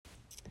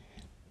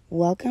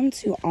Welcome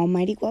to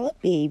Almighty Guala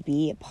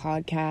Baby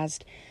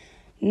podcast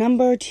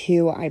number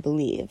 2, I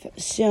believe.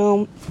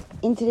 So,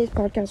 in today's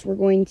podcast, we're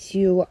going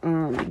to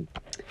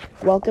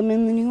welcome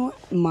in the new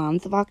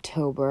month of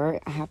October.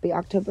 Happy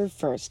October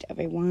 1st,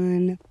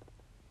 everyone.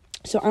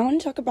 So, I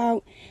want to talk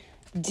about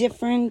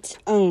different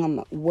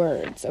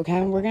words,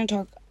 okay? We're going to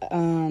talk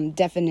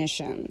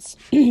definitions.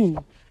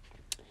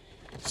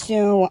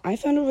 So, I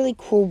found a really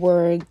cool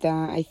word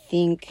that I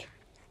think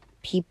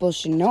people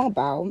should know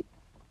about.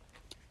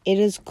 It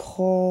is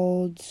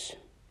called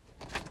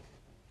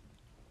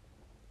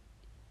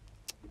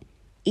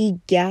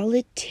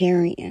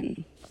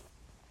egalitarian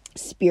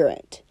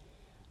spirit.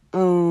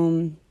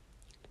 I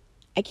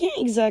can't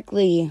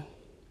exactly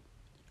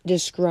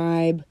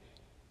describe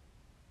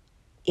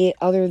it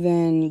other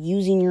than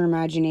using your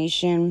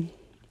imagination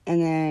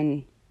and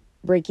then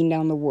breaking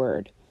down the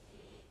word.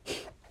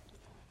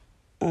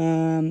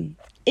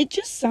 It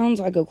just sounds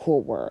like a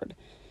cool word.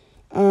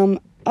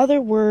 Other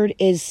word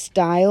is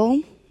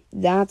style.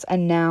 That's a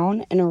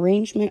noun, an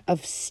arrangement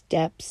of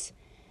steps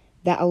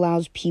that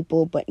allows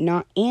people, but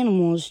not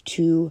animals,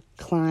 to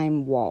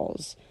climb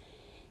walls.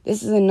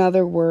 This is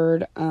another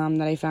word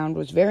that I found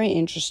was very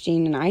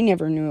interesting, and I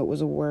never knew it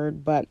was a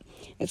word, but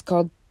it's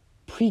called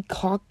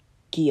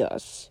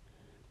precocious.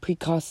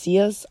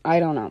 Precocious? I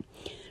don't know.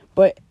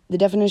 But the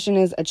definition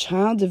is a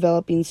child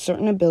developing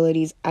certain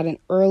abilities at an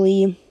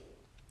early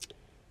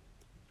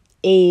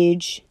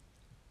age,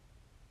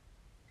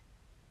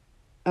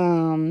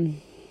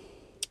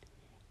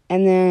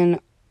 and then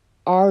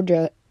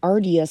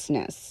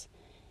arduousness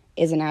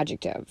is an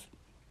adjective.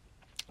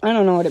 I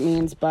don't know what it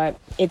means, but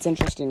it's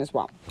interesting as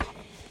well.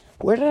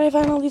 Where did I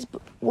find all these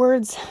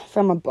words?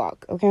 From a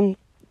book, okay?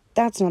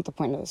 That's not the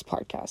point of this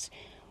podcast.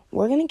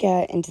 We're going to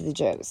get into the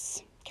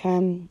juice,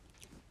 okay?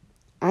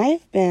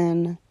 I've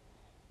been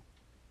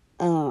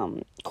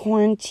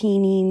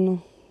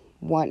quarantining,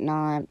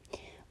 whatnot,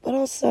 but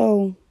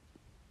also,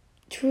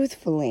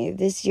 truthfully,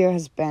 this year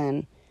has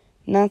been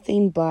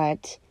nothing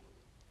but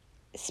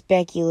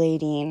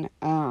speculating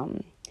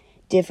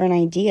different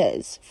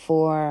ideas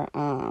for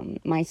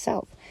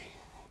myself.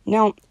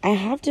 Now, I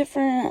have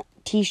different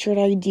t-shirt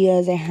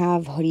ideas, I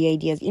have hoodie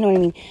ideas, you know what I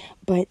mean?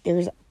 But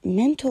there's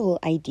mental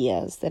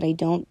ideas that I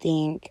don't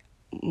think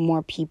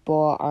more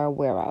people are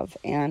aware of,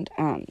 and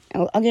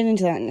I'll get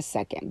into that in a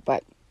second.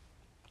 But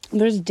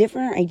there's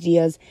different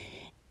ideas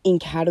in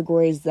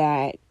categories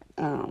that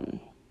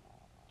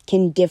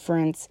can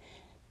difference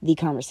the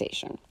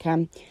conversation,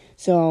 okay?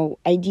 So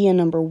idea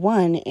number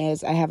 1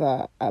 is I have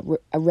a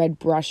red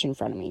brush in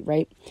front of me,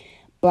 right?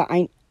 But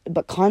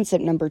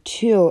concept number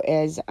 2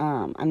 is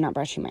I'm not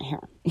brushing my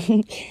hair.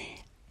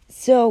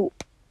 So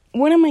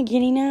what am I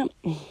getting at?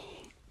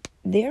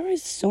 There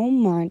is so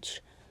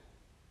much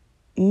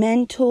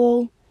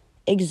mental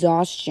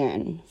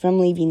exhaustion from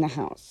leaving the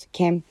house,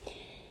 okay?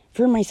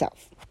 For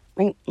myself,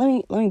 right?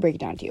 Let me break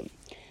it down to you.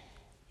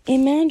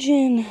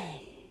 Imagine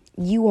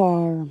you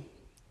are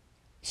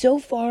so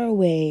far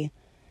away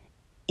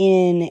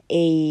in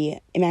a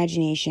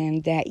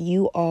imagination that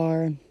you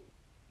are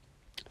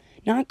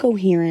not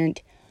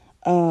coherent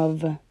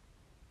of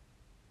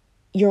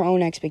your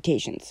own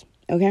expectations,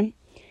 okay?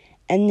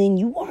 And then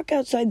you walk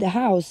outside the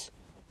house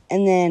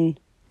and then,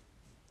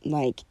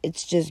 like,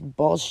 it's just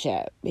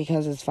bullshit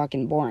because it's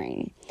fucking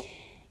boring.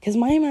 Because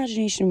my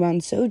imagination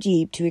runs so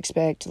deep to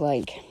expect,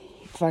 like,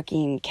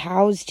 fucking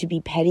cows to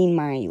be petting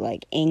my,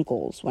 like,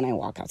 ankles when I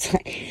walk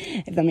outside,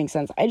 if that makes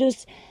sense.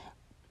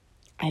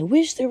 I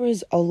wish there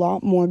was a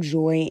lot more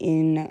joy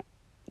in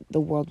the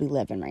world we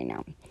live in right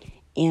now.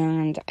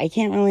 And I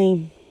can't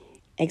really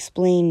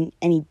explain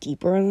any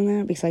deeper than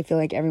that because I feel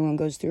like everyone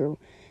goes through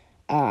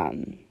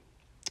shitty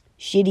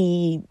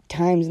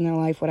times in their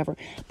life, whatever.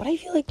 But I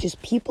feel like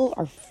just people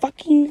are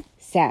fucking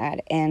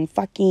sad and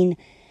fucking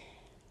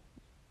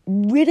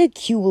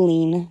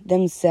ridiculing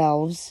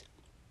themselves.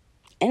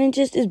 And it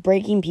just is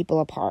breaking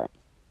people apart.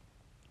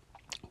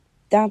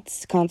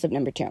 That's concept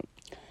number 2.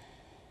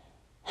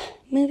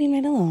 Moving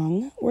right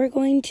along, we're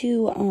going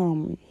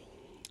to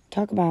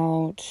talk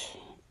about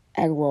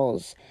egg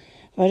rolls.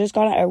 So I just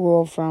got an egg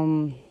roll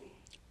from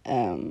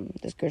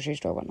this grocery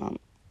store,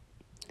 whatnot.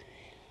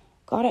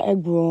 Got an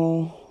egg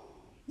roll,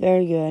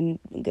 very good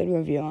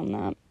review on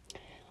that.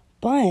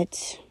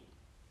 But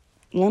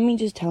let me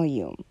just tell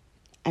you,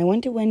 I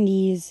went to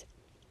Wendy's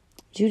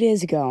 2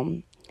 days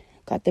ago,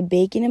 got the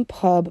bacon and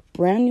pub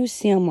brand new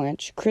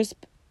sandwich,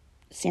 crisp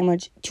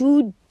sandwich,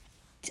 to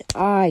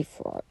die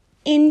for.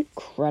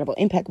 Incredible,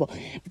 impeccable.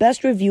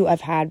 Best review I've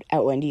had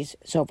at Wendy's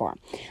so far.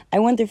 I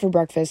went there for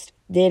breakfast.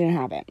 They didn't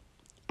have it.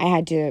 I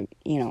had to,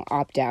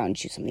 opt out and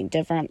choose something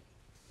different.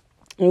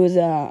 It was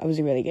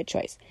a really good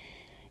choice.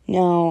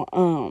 Now,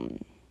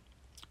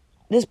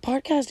 this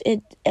podcast,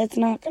 it's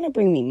not going to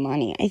bring me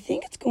money. I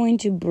think it's going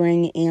to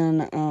bring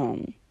in,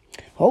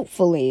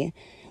 hopefully,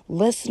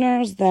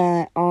 listeners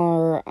that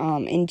are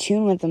in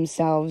tune with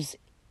themselves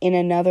in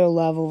another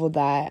level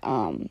that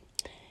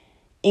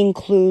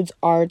includes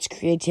arts,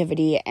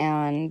 creativity,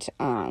 and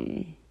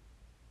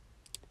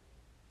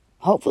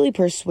hopefully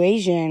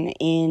persuasion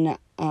in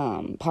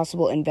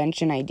possible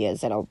invention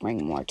ideas that I'll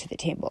bring more to the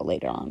table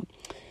later on.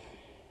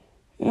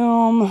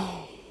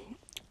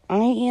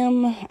 I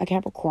am a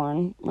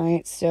Capricorn,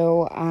 right?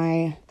 So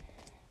I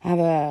have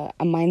a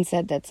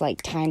mindset that's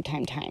like time.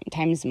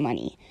 Time is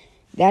money.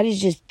 That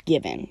is just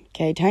given,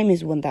 okay? Time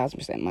is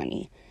 1,000%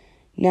 money.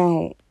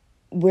 Now,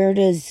 where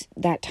does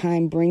that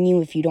time bring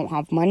you if you don't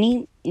have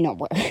money?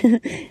 Nowhere.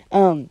 That's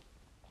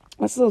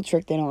a little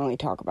trick they don't really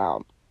talk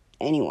about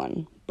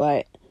anyone.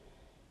 But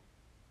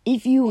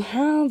if you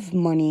have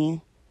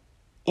money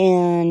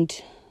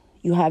and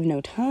you have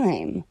no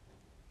time,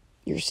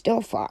 you're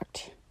still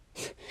fucked.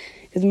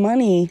 Because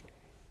money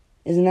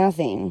is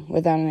nothing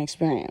without an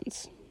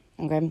experience,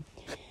 okay?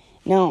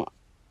 Now,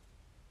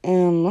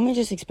 let me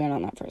just expand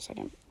on that for a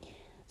second.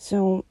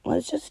 So,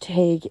 let's just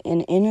take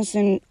an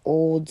innocent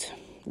old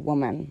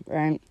woman,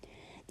 right,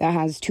 that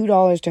has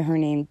 $2 to her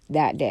name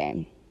that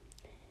day.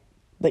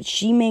 But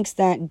she makes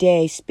that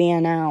day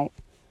span out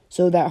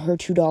so that her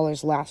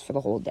 $2 lasts for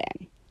the whole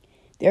day.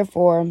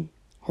 Therefore,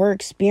 her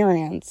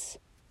experience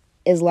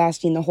is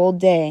lasting the whole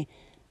day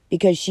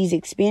because she's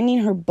expanding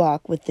her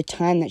buck with the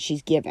time that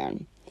she's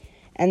given.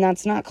 And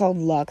that's not called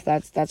luck.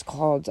 That's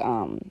called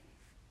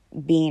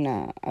being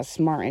a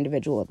smart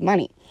individual with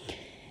money.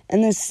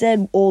 And this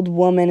said old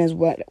woman is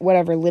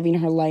whatever, living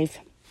her life.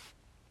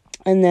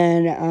 And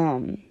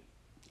then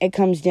it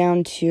comes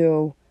down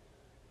to,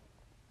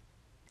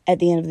 at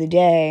the end of the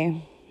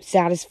day,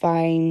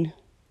 satisfying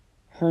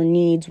her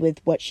needs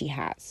with what she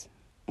has.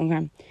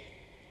 Okay?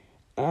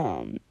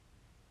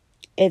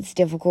 It's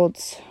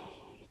difficult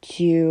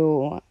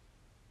to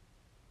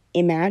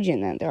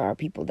imagine that there are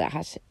people that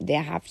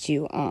have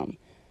to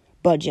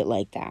budget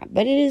like that.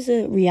 But it is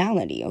a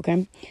reality,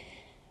 okay?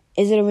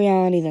 Is it a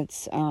reality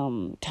that's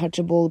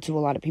touchable to a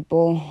lot of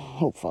people?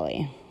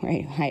 Hopefully,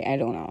 right? I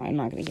don't know. I'm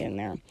not going to get in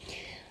there.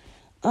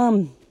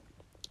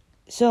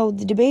 So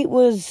the debate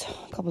was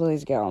a couple of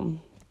days ago.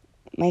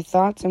 My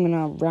thoughts, I'm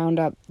going to round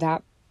up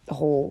that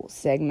whole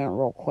segment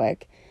real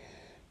quick.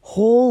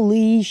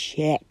 Holy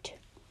shit.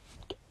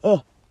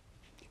 Ugh.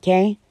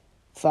 Okay?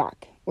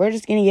 Fuck. We're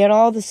just going to get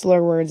all the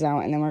slur words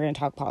out, and then we're going to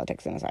talk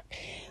politics in a sec.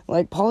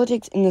 Like,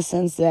 politics in the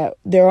sense that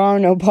there are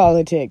no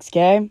politics,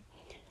 okay?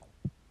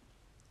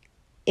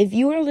 If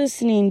you are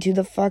listening to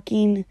the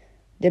fucking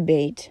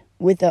debate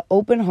with an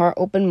open heart,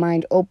 open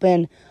mind,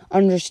 open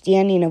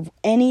understanding of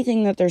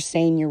anything that they're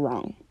saying, you're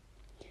wrong.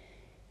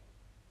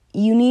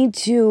 You need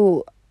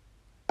to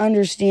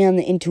understand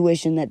the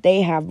intuition that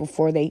they have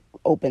before they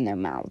open their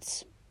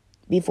mouths.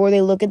 Before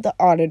they look at the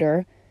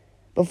auditor,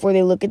 before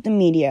they look at the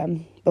media,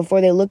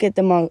 before they look at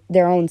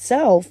their own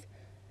self,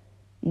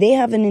 they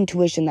have an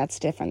intuition that's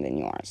different than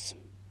yours.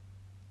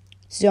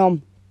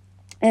 So,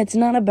 it's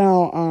not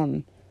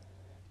about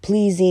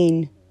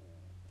pleasing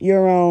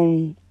your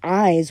own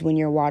eyes when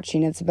you're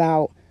watching. It's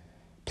about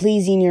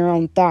pleasing your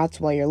own thoughts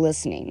while you're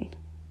listening.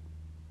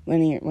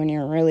 When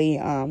you're really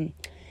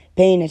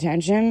paying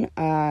attention,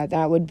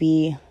 that would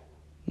be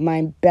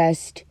my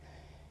best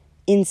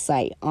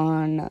insight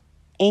on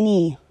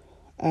any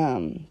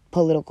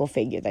political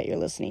figure that you're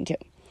listening to.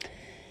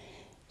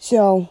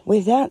 So,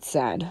 with that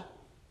said,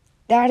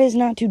 that is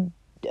not to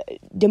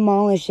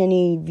demolish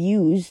any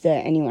views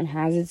that anyone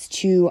has. It's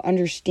to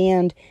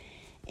understand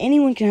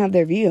anyone can have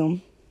their view.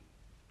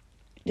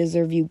 Does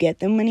their view get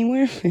them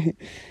anywhere?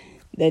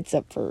 That's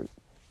up for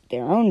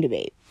their own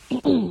debate.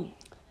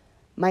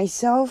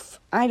 Myself,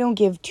 I don't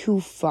give two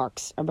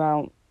fucks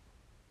about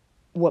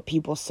what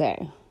people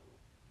say.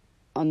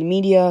 On the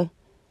media,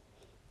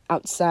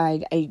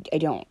 outside, I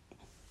don't.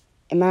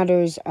 It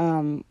matters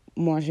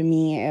more to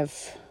me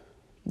if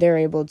they're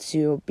able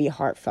to be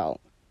heartfelt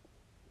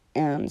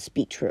and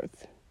speak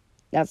truth.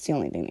 That's the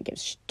only thing that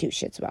gives two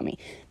shits about me.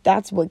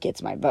 That's what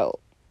gets my vote.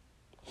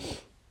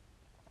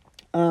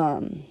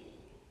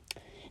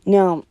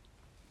 Now,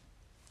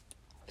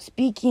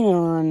 speaking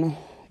on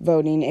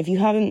voting, if you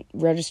haven't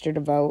registered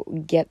to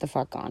vote, get the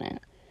fuck on it.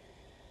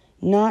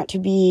 Not to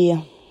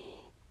be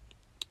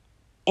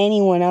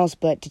anyone else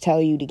but to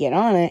tell you to get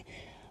on it,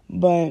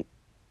 but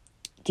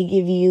to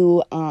give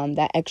you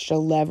that extra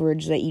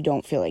leverage that you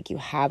don't feel like you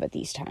have at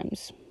these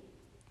times.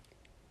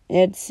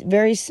 It's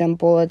very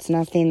simple. It's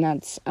nothing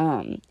that's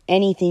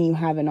anything you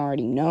haven't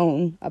already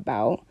known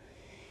about.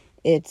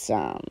 It's,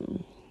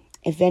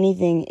 if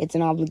anything, it's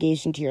an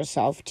obligation to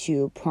yourself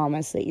to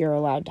promise that you're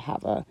allowed to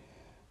have a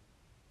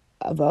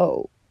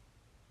vote.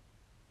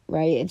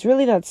 Right? It's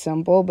really that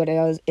simple, but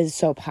it is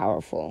so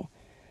powerful.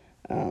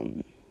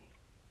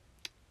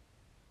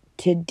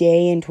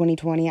 Today in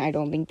 2020, I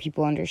don't think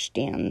people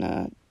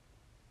understand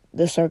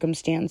the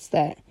circumstance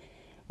that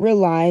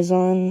relies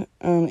on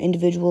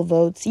individual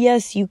votes.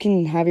 Yes, you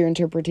can have your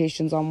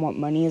interpretations on what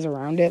money is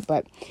around it,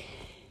 but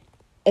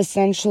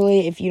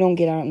essentially, if you don't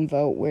get out and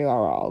vote, we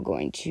are all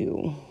going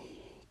to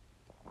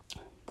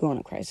go in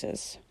a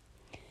crisis.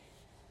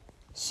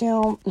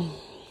 So,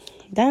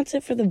 that's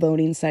it for the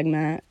voting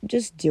segment.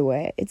 Just do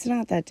it. It's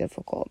not that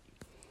difficult.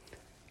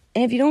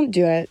 And if you don't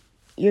do it,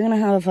 you're going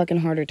to have a fucking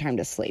harder time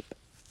to sleep.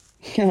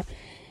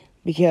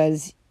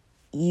 Because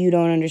you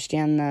don't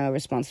understand the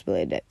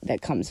responsibility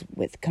that comes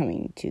with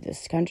coming to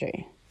this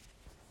country.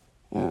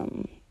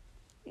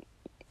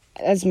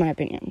 That's my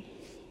opinion.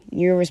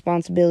 Your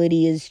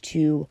responsibility is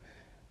to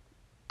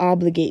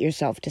obligate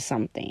yourself to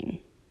something.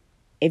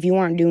 If you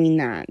aren't doing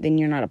that, then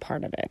you're not a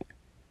part of it.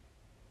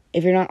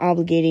 If you're not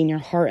obligating your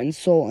heart and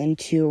soul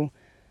into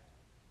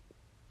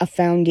a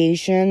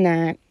foundation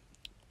that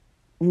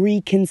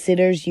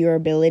reconsiders your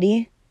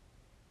ability,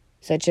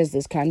 such as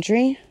this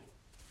country,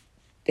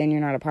 then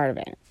you're not a part of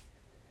it.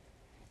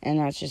 And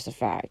that's just a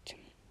fact.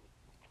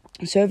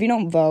 So if you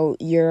don't vote,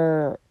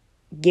 you're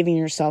giving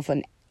yourself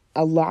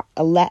a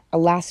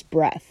last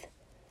breath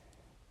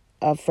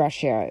of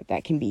fresh air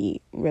that can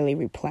be really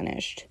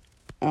replenished.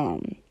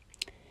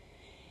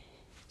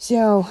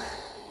 So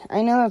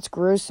I know that's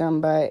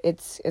gruesome, but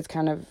it's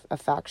kind of a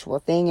factual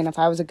thing. And if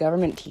I was a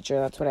government teacher,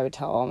 that's what I would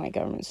tell all my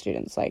government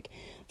students. Like,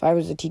 if I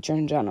was a teacher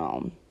in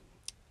general,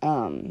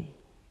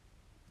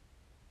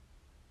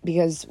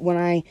 because when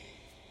I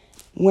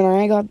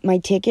got my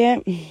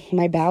ticket,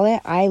 my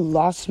ballot, I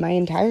lost my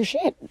entire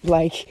shit.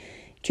 Like,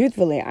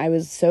 truthfully, I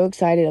was so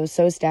excited. I was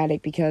so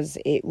ecstatic because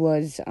it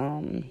was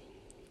a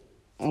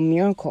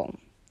miracle,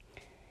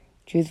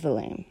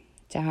 truthfully,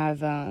 to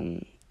have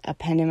a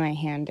pen in my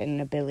hand and an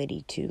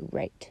ability to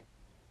write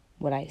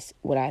what I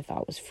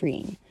thought was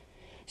freeing.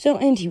 So,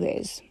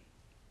 anyways,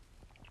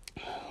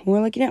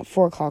 we're looking at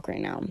 4 o'clock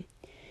right now.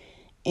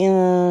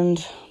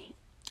 And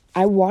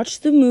I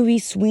watched the movie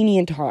Sweeney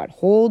and Todd.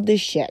 Hold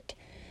this shit.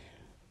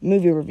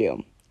 Movie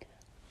review.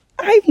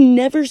 I've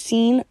never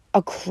seen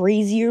a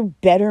crazier,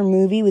 better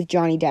movie with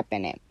Johnny Depp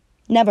in it.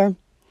 Never.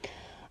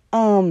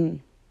 Other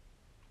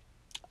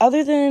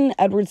than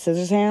Edward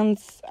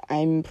Scissorhands,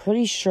 I'm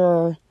pretty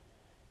sure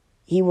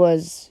he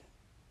was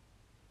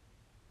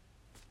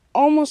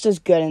almost as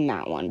good in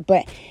that one.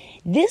 But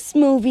this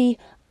movie,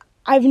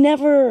 I'm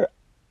not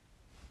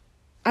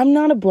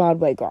a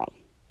Broadway girl,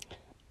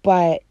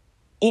 but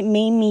it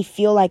made me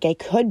feel like I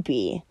could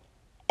be.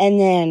 And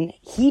then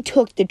he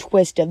took the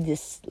twist of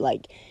this,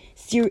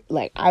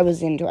 I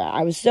was into it.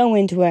 I was so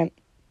into it.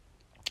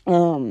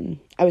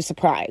 I was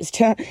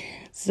surprised.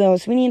 So,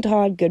 Sweeney and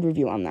Todd, good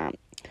review on that.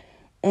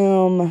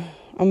 I'm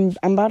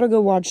about to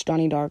go watch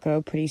Donnie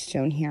Darko pretty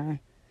soon here.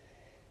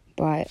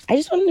 But I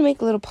just wanted to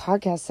make a little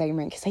podcast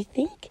segment because I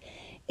think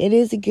it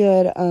is a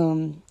good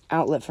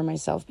outlet for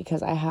myself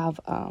because I have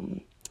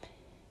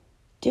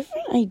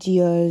different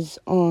ideas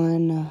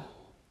on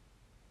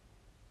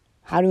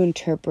how to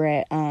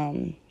interpret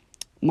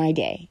my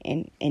day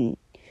and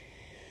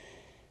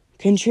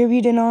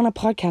contribute it on a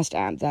podcast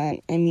app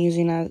that I'm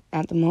using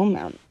at the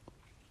moment.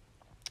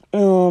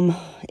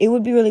 It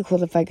would be really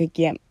cool if I could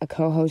get a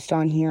co-host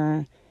on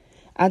here,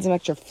 add some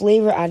extra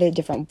flavor, add a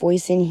different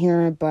voice in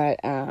here, but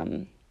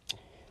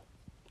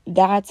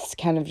that's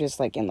kind of just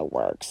like in the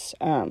works.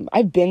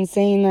 I've been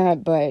saying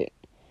that, but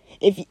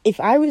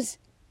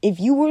if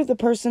you were the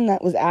person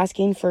that was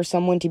asking for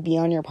someone to be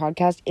on your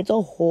podcast,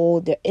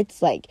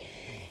 it's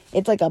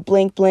like a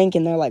blank,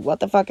 and they're like, what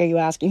the fuck are you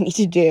asking me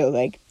to do?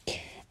 Like,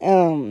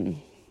 so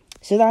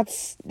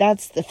that's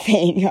the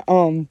thing.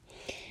 And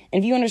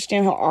if you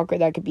understand how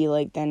awkward that could be,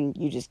 like, then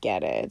you just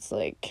get it. It's,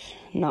 like,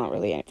 not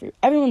really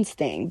everyone's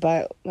thing,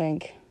 but,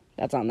 like,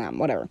 that's on them,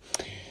 whatever.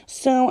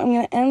 So, I'm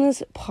going to end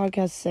this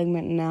podcast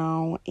segment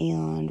now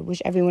and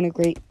wish everyone a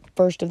great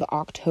 1st of the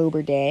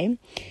October day.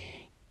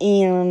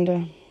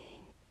 And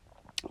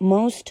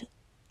most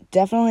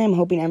definitely, I'm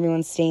hoping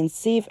everyone's staying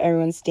safe,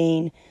 everyone's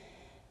staying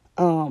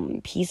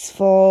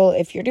peaceful.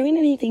 If you're doing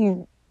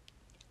anything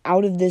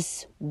out of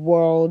this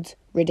world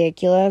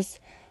ridiculous,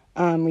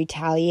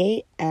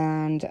 retaliate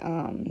and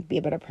be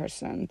a better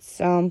person.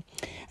 So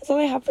that's all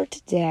I have for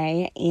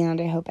today, and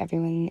I hope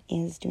everyone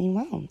is doing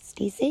well.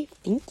 Stay safe.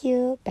 Thank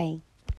you. Bye.